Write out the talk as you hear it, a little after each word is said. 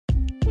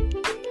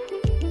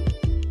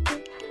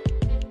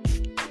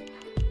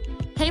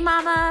Hey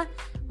mama,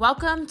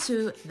 welcome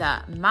to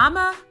the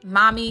Mama,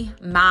 Mommy,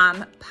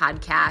 Mom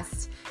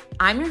podcast.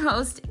 I'm your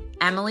host,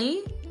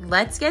 Emily.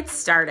 Let's get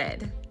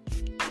started.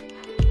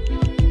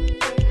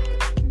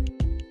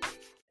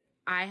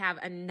 I have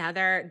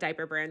another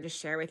diaper brand to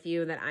share with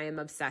you that I am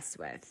obsessed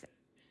with.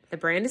 The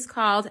brand is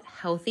called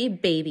Healthy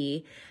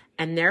Baby,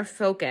 and their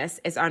focus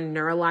is on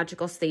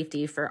neurological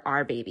safety for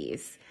our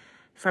babies.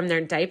 From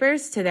their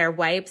diapers to their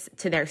wipes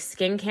to their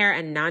skincare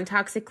and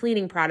non-toxic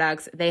cleaning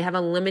products, they have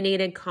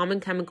eliminated common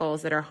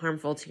chemicals that are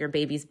harmful to your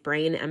baby's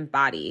brain and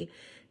body.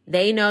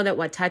 They know that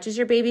what touches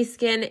your baby's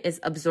skin is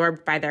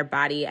absorbed by their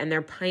body, and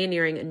they're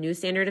pioneering a new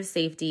standard of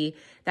safety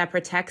that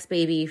protects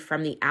baby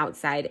from the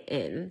outside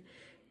in.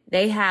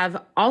 They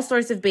have all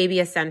sorts of baby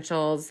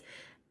essentials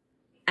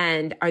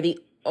and are the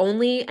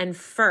only and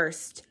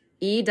first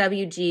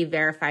EWG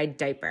verified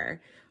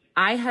diaper.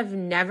 I have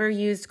never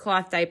used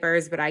cloth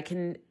diapers, but I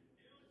can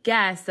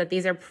guess that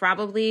these are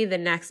probably the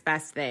next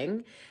best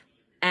thing,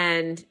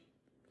 and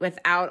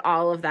without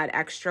all of that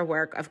extra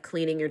work of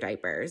cleaning your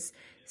diapers.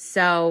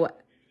 So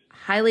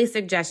highly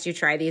suggest you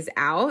try these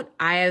out.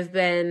 I have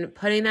been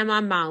putting them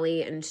on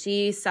Molly, and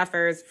she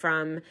suffers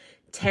from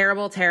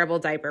terrible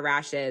diaper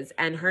rashes,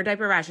 and her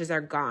diaper rashes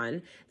are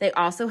gone. They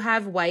also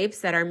have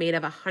wipes that are made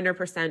of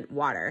 100%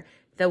 water.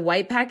 The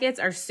wipe packets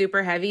are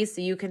super heavy, so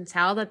you can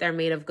tell that they're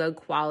made of good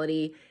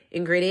quality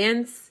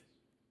ingredients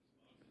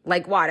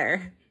like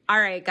water. All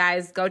right,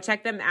 guys, go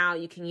check them out.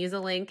 You can use a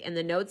link in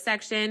the notes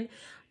section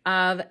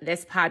of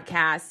this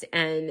podcast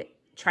and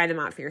try them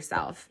out for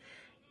yourself.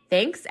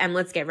 Thanks, and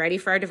let's get ready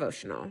for our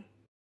devotional.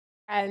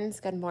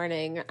 Friends, good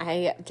morning.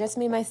 I just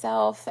made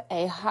myself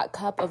a hot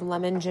cup of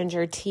lemon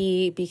ginger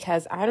tea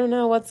because I don't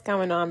know what's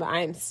going on, but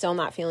I'm still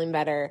not feeling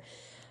better.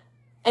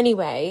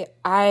 Anyway,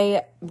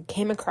 I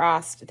came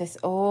across this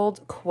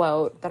old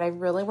quote that I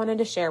really wanted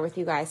to share with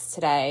you guys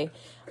today.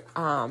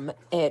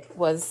 It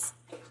was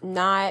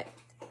not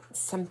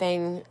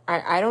something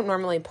I don't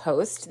normally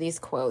post these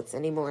quotes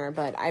anymore,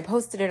 but I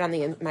posted it on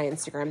my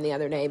Instagram the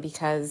other day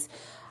because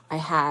I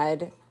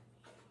had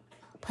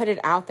put it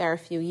out there a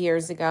few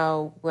years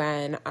ago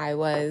when I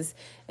was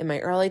in my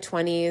early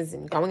 20s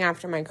and going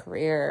after my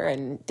career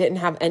and didn't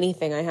have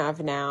anything I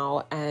have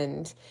now.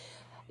 And,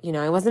 you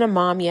know, I wasn't a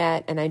mom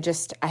yet. And I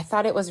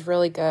thought it was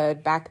really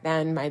good. Back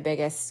then, my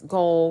biggest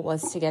goal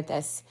was to get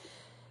this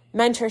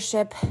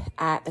mentorship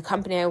at the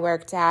company I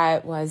worked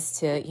at, was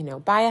to, you know,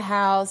 buy a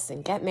house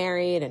and get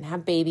married and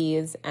have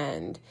babies.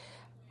 And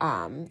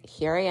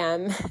here I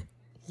am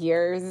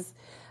years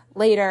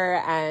later,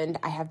 and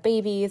I have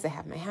babies, I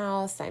have my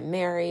house, I'm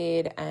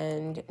married,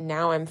 and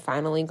now I'm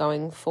finally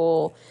going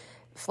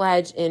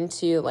full-fledged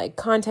into like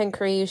content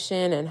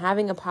creation and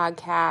having a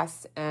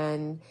podcast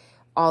and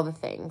all the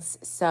things.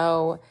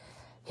 So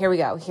here we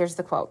go. Here's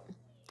the quote.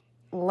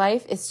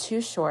 Life is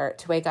too short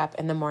to wake up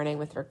in the morning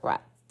with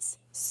regrets.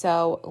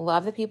 So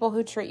love the people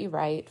who treat you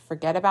right,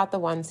 forget about the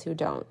ones who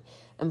don't,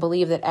 and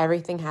believe that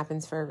everything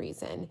happens for a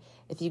reason.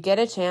 If you get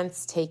a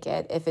chance, take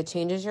it. If it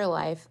changes your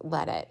life,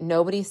 let it.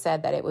 Nobody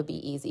said that it would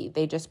be easy.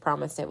 They just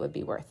promised it would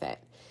be worth it.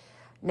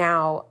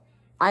 Now,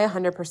 I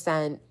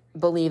 100%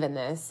 believe in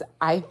this.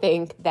 I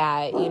think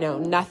that, you know,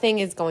 nothing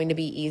is going to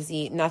be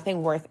easy.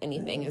 Nothing worth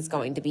anything is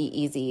going to be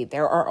easy.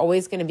 There are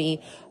always going to be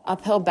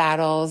uphill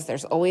battles.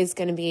 There's always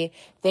going to be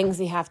things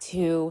we have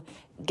to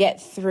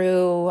get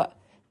through,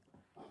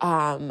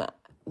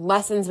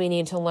 lessons we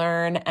need to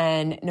learn.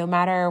 And no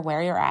matter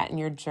where you're at in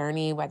your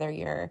journey, whether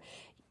you're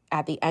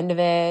at the end of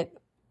it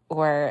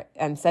or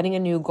setting a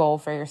new goal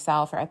for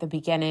yourself, or at the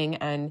beginning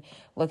and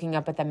looking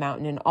up at the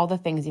mountain and all the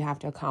things you have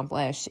to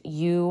accomplish,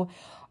 you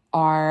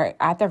are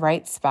at the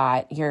right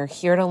spot. You're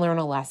here to learn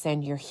a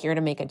lesson. You're here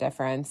to make a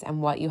difference.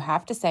 And what you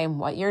have to say and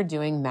what you're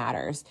doing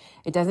matters.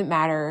 It doesn't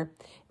matter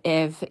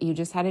if you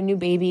just had a new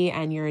baby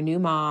and you're a new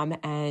mom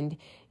and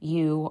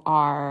you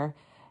are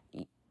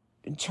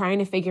trying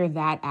to figure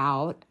that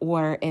out,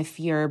 or if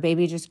your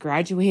baby just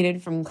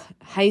graduated from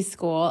high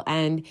school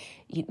and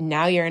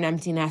now you're an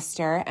empty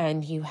nester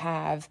and you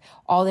have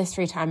all this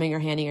free time in your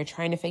hand and you're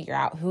trying to figure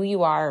out who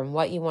you are and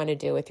what you want to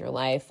do with your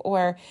life,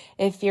 or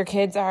if your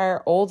kids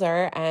are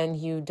older and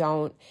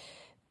you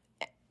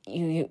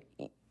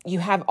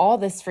have all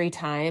this free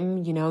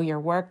time, you know, you're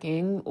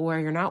working or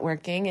you're not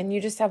working and you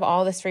just have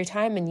all this free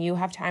time and you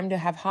have time to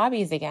have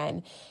hobbies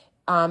again.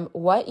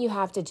 What you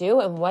have to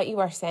do and what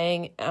you are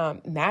saying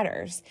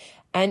matters.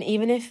 And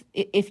even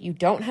if you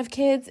don't have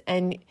kids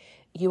and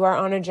you are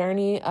on a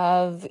journey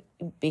of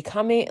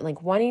becoming,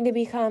 like wanting to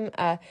become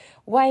a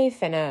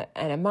wife and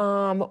a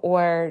mom,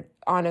 or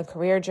on a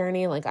career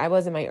journey like I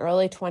was in my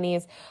early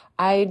 20s,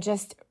 I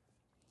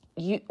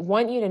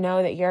want you to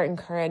know that you're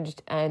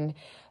encouraged, and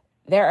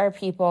there are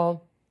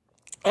people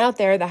out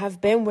there that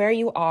have been where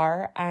you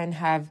are and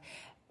have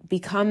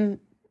become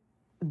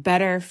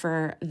better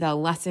for the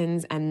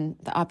lessons and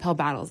the uphill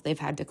battles they've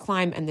had to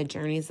climb and the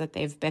journeys that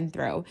they've been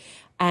through.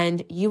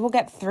 And you will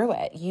get through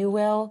it. You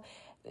will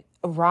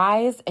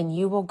rise and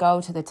you will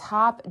go to the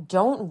top.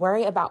 Don't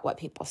worry about what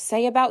people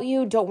say about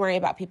you. Don't worry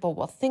about people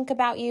will think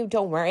about you.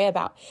 Don't worry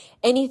about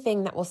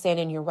anything that will stand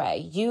in your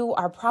way. You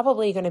are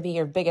probably going to be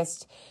your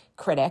biggest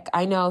critic.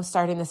 I know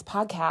starting this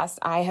podcast,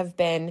 I have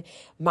been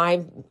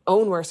my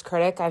own worst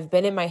critic. I've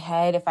been in my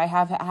head. If I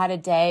have had a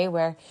day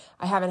where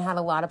I haven't had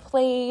a lot of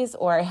plays,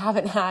 or I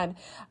haven't had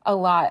a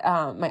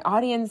lot, my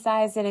audience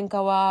size didn't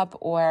go up,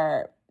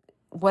 or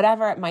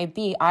whatever it might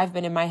be, I've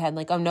been in my head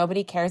like, oh,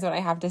 nobody cares what I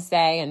have to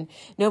say and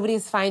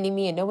nobody's finding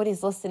me and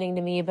nobody's listening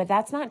to me. But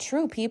that's not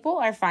true. People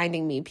are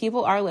finding me.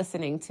 People are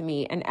listening to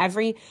me, and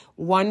every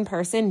one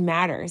person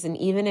matters. And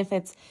even if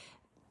it's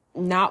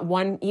not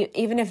one,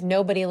 even if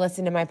nobody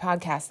listened to my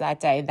podcast that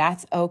day,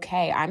 that's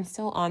okay. I'm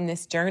still on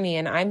this journey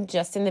and I'm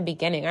just in the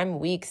beginning. I'm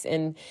weeks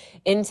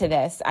into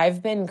this.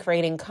 I've been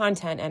creating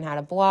content and had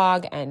a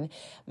blog and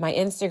my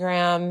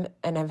Instagram,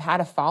 and I've had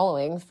a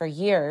following for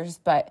years,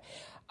 but,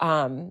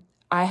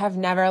 I have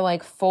never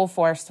like full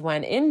force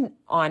went in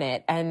on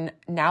it. And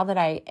now that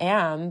I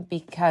am,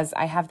 because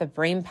I have the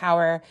brain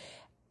power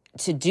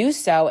to do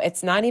so,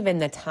 it's not even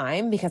the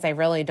time, because I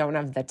really don't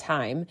have the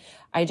time.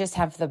 I just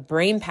have the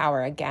brain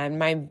power again.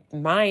 My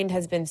mind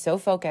has been so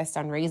focused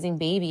on raising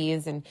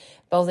babies and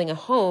building a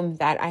home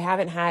that I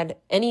haven't had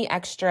any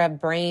extra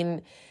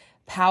brain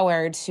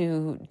power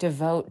to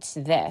devote to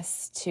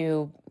this,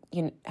 to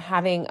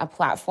having a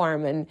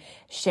platform and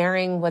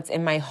sharing what's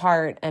in my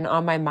heart and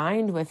on my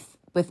mind with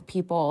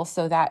people,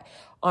 so that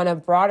on a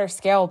broader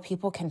scale,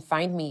 people can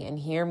find me and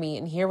hear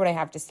what I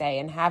have to say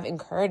and have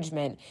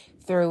encouragement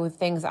through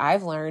things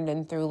I've learned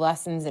and through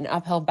lessons and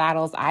uphill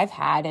battles I've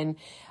had. And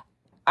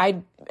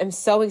I am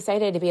so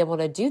excited to be able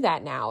to do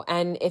that now.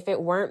 And if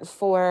it weren't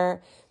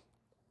for,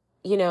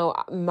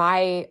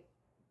 my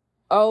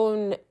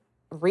own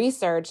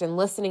research and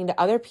listening to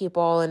other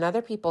people and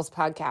other people's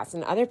podcasts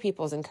and other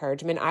people's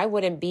encouragement, I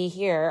wouldn't be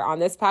here on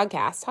this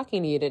podcast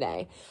talking to you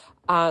today.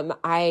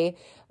 I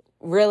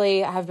really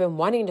have been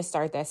wanting to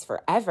start this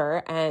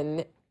forever,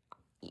 and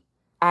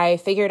I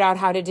figured out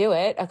how to do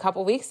it a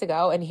couple weeks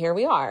ago, and here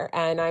we are.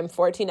 And I'm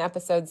 14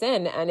 episodes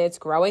in, and it's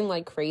growing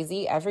like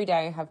crazy. Every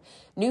day I have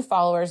new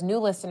followers, new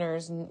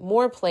listeners,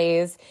 more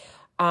plays.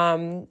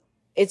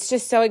 It's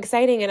just so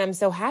exciting, and I'm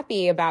so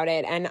happy about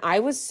it. And I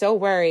was so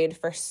worried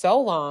for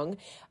so long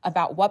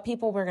about what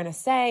people were going to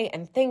say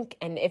and think,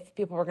 and if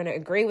people were going to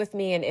agree with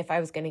me, and if I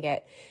was going to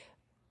get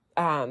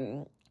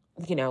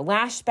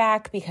lashed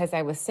back because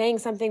I was saying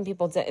something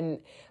people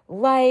didn't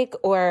like,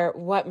 or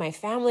what my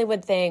family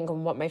would think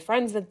and what my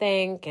friends would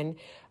think. And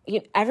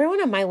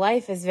everyone in my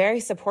life is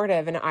very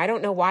supportive, and I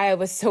don't know why I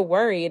was so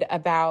worried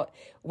about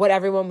what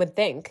everyone would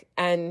think.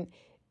 And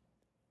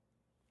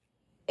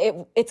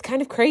it's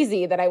kind of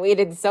crazy that I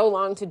waited so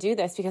long to do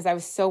this, because I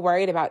was so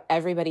worried about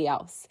everybody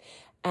else.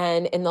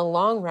 And in the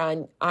long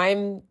run,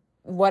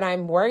 what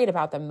I'm worried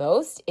about the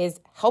most is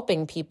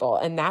helping people.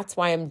 And that's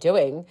why I'm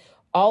doing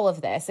all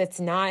of this. It's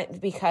not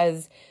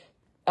because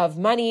of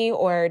money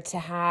or to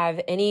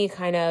have any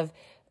kind of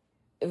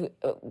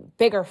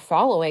bigger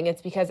following.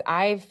 It's because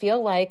I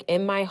feel like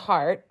in my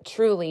heart,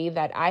 truly,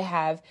 that I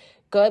have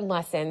good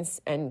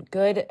lessons and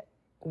good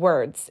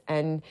words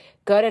and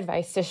good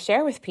advice to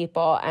share with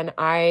people. And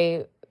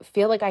I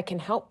feel like I can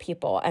help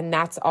people. And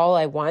that's all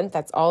I want.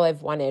 That's all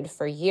I've wanted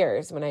for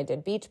years. When I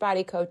did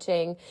Beachbody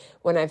coaching,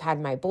 when I've had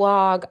my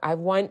blog, I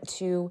want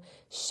to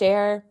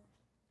share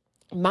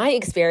my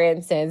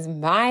experiences,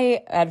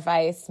 my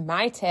advice,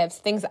 my tips,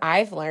 things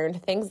I've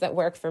learned, things that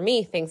work for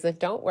me, things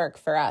that don't work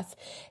for us,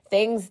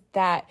 things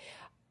that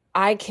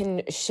I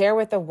can share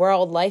with the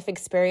world, life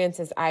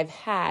experiences I've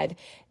had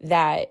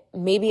that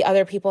maybe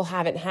other people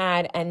haven't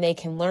had, and they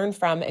can learn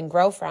from and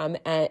grow from,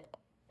 and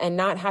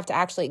not have to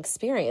actually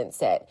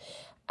experience it.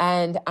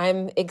 And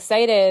I'm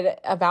excited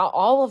about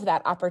all of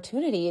that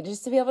opportunity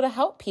just to be able to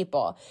help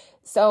people.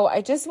 So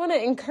I just want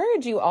to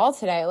encourage you all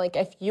today, like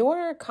if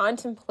you're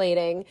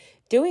contemplating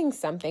doing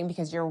something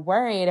because you're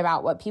worried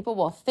about what people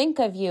will think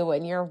of you,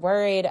 and you're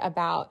worried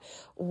about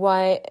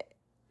what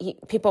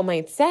people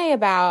might say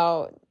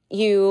about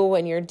you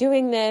when you're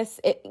doing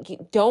this,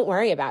 don't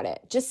worry about it.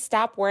 Just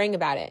stop worrying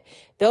about it.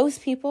 Those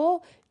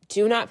people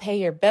do not pay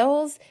your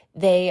bills.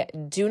 They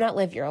do not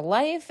live your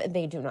life.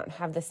 They do not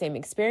have the same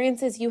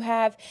experiences you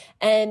have.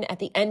 And at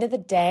the end of the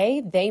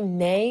day, they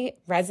may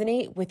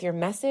resonate with your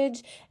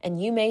message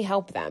and you may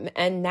help them.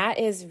 And that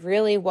is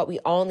really what we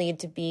all need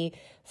to be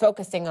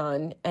focusing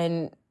on,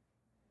 and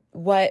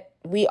what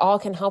we all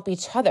can help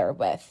each other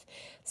with.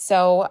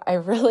 So I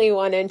really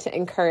wanted to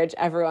encourage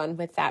everyone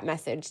with that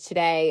message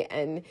today.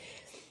 And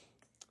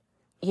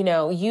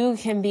you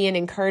can be an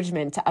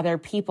encouragement to other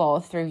people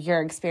through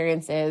your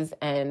experiences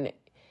and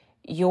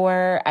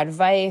your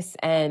advice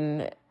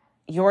and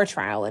your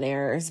trial and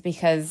errors,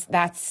 because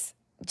that's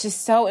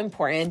just so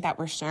important that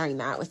we're sharing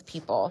that with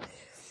people.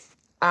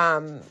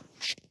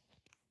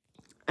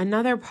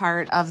 Another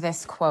part of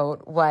this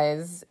quote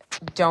was,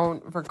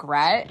 don't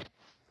regret.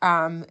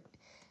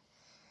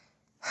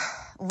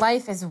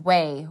 Life is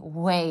way,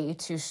 way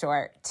too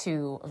short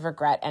to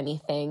regret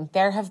anything.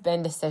 There have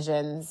been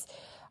decisions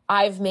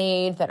I've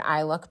made that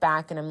I look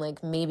back and I'm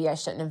like, maybe I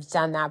shouldn't have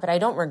done that, but I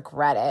don't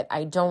regret it.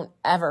 I don't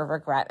ever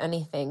regret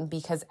anything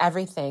because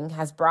everything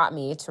has brought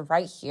me to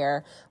right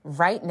here,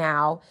 right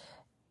now,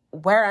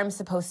 where I'm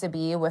supposed to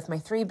be with my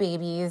 3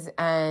 babies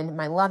and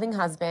my loving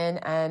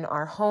husband and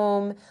our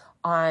home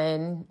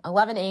on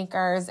 11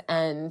 acres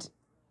and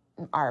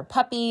our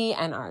puppy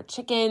and our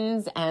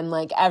chickens and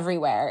like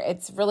everywhere.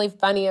 It's really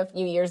funny. A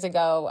few years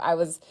ago,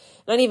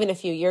 not even a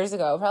few years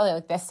ago, probably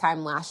like this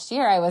time last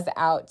year, I was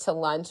out to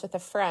lunch with a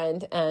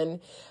friend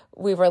and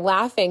we were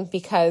laughing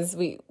because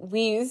we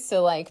used to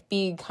like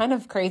be kind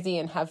of crazy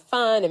and have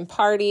fun and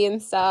party and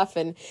stuff.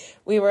 And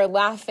we were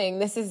laughing.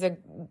 This is a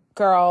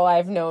girl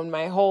I've known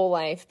my whole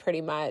life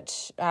pretty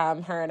much.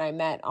 Her and I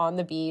met on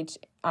the beach.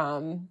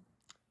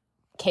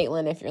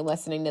 Caitlin, if you're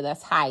listening to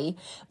this, hi.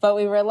 But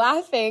we were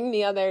laughing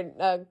the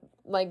other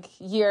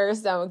year or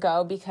so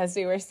ago because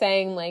we were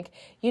saying like,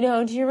 do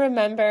you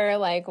remember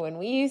like when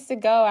we used to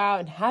go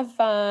out and have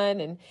fun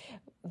and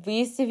we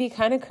used to be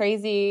kind of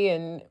crazy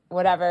and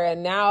whatever.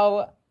 And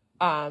now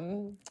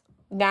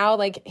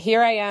like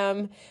here I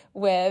am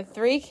with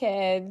 3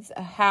 kids,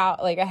 a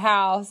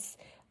house,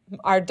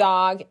 our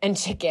dog and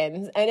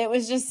chickens. And it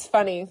was just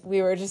funny.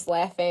 We were just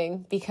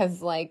laughing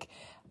because like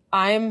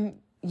I'm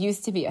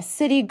used to be a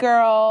city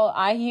girl.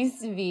 I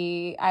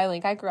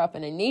grew up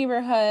in a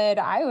neighborhood.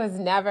 I was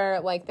never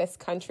like this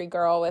country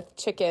girl with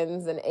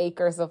chickens and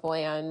acres of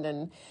land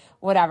and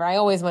whatever. I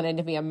always wanted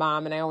to be a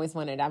mom and I always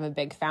wanted to have a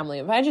big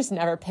family, but I just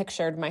never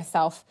pictured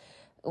myself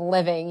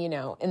living,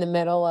 in the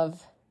middle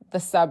of the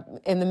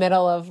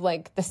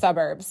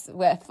suburbs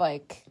with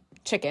like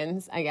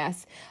chickens, I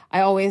guess.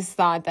 I always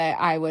thought that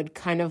I would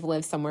kind of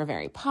live somewhere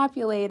very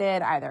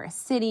populated, either a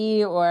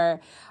city or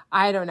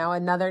I don't know,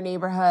 another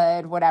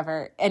neighborhood,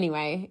 whatever.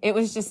 Anyway, it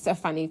was just a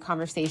funny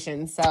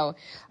conversation. So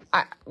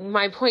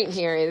my point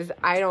here is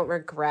I don't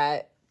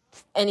regret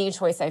any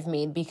choice I've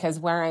made because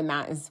where I'm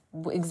at is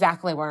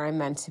exactly where I'm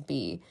meant to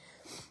be.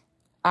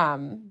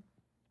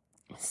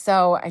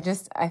 So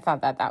I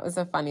thought that was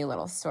a funny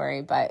little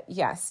story, but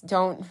yes,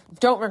 don't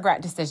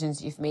regret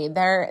decisions you've made.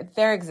 They're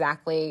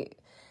exactly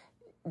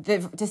the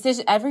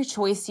decision. Every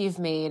choice you've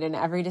made and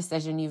every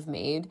decision you've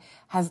made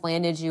has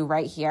landed you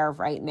right here,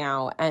 right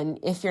now. And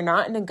if you're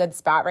not in a good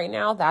spot right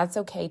now, that's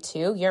okay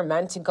too. You're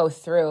meant to go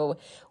through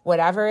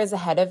whatever is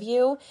ahead of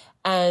you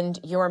and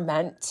you're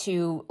meant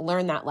to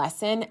learn that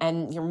lesson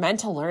and you're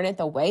meant to learn it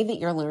the way that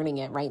you're learning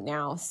it right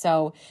now.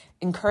 So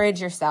encourage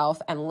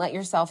yourself and let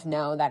yourself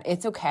know that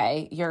it's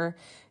okay.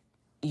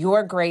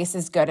 Your grace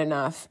is good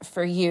enough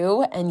for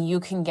you and you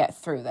can get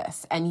through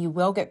this and you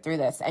will get through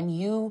this and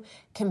you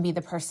can be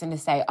the person to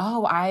say,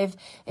 oh, I've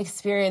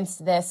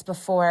experienced this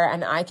before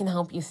and I can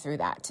help you through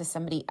that to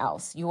somebody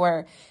else.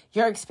 Your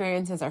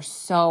experiences are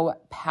so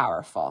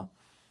powerful.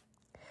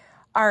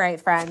 All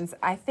right, friends,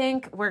 I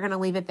think we're going to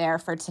leave it there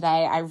for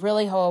today. I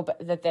really hope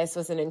that this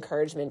was an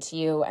encouragement to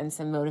you and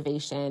some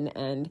motivation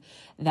and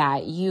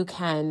that you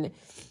can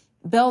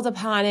build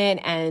upon it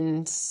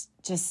and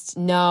just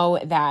know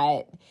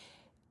that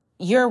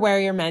you're where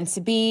you're meant to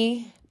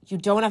be. You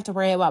don't have to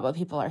worry about what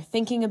people are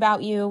thinking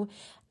about you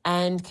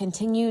and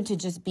continue to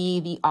just be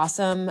the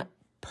awesome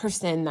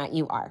person that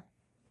you are.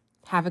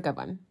 Have a good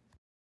one.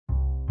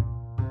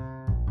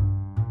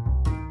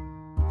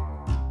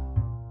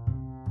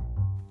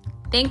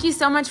 Thank you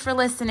so much for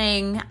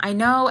listening. I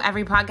know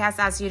every podcast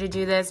asks you to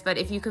do this, but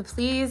if you could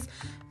please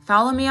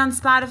follow me on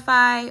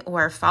Spotify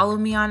or follow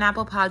me on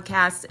Apple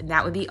Podcasts,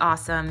 that would be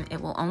awesome.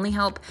 It will only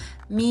help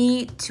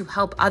me to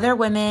help other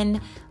women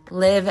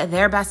live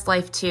their best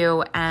life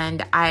too,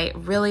 and I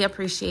really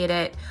appreciate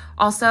it.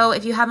 Also,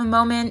 if you have a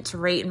moment to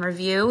rate and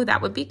review, that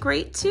would be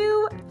great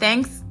too.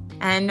 Thanks,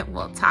 and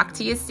we'll talk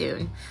to you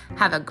soon.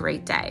 Have a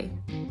great day.